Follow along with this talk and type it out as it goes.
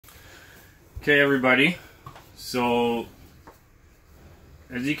Okay, everybody, so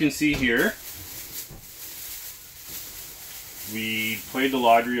as you can see here, we played the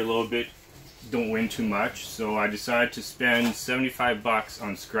lottery a little bit, don't win too much, so I decided to spend 75 bucks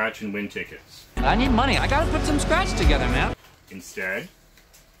on scratch and win tickets. I need money. I gotta put some scratch together, man. Instead,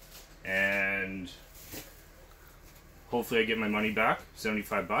 and hopefully I get my money back,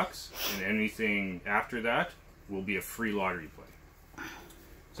 75 bucks, and anything after that will be a free lottery play.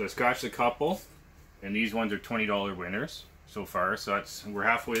 So I scratched a couple, and these ones are $20 winners so far, so we're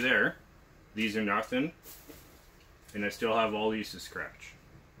halfway there. These are nothing, and I still have all these to scratch.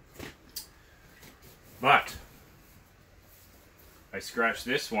 But I scratched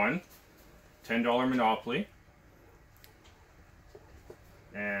this one, $10 Monopoly,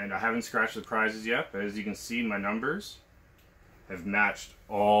 and I haven't scratched the prizes yet, but as you can see, my numbers have matched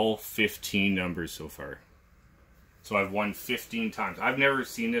all 15 numbers so far. So I've won 15 times. I've never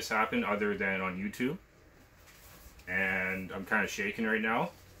seen this happen other than on YouTube. And I'm kind of shaking right now.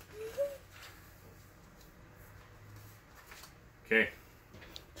 Okay,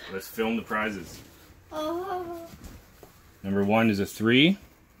 let's film the prizes. Number one is a 3.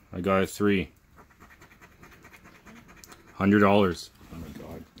 I got a 3. $100. Oh my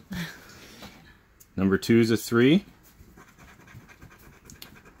god. Number 2 is a 3.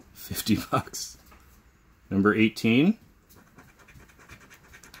 50 bucks. Number 18,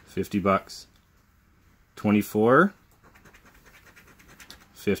 50 bucks. 24,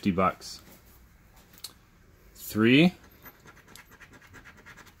 50 bucks. 3,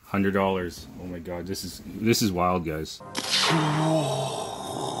 $100. Oh my god, this is wild, guys.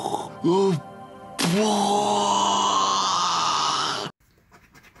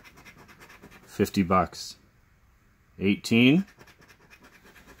 50 bucks. 18,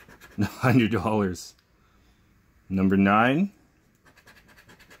 $100. Number 9,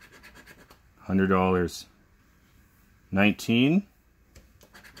 $100. 19,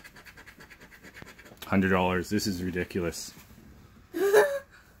 $100. This is ridiculous.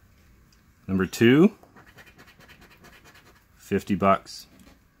 Number 2, 50 bucks.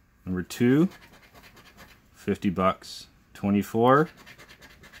 Number 2, 50 bucks. 24,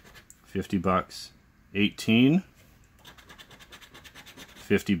 50 bucks. 18,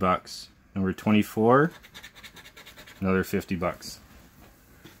 50 bucks. Number 24, another 50 bucks.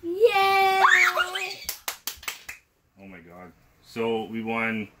 Yay! Oh my god. So we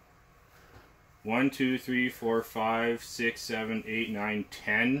won 1, 2, 3, 4, 5, 6, 7, 8, 9,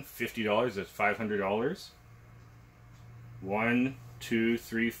 10, $50. That's $500. 1, 2,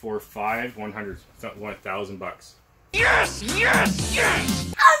 3, 4, 5, 100, 1,000 bucks. Yes! Yes!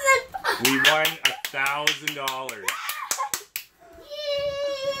 Yes! We won $1,000.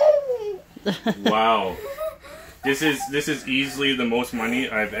 Wow. This is easily the most money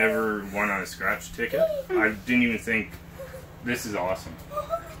I've ever won on a scratch ticket. I didn't even think. This is awesome.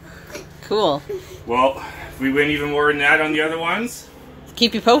 Cool. Well, if we win even more than that on the other ones,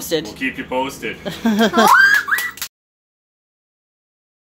 Keep you posted. we'll keep you posted.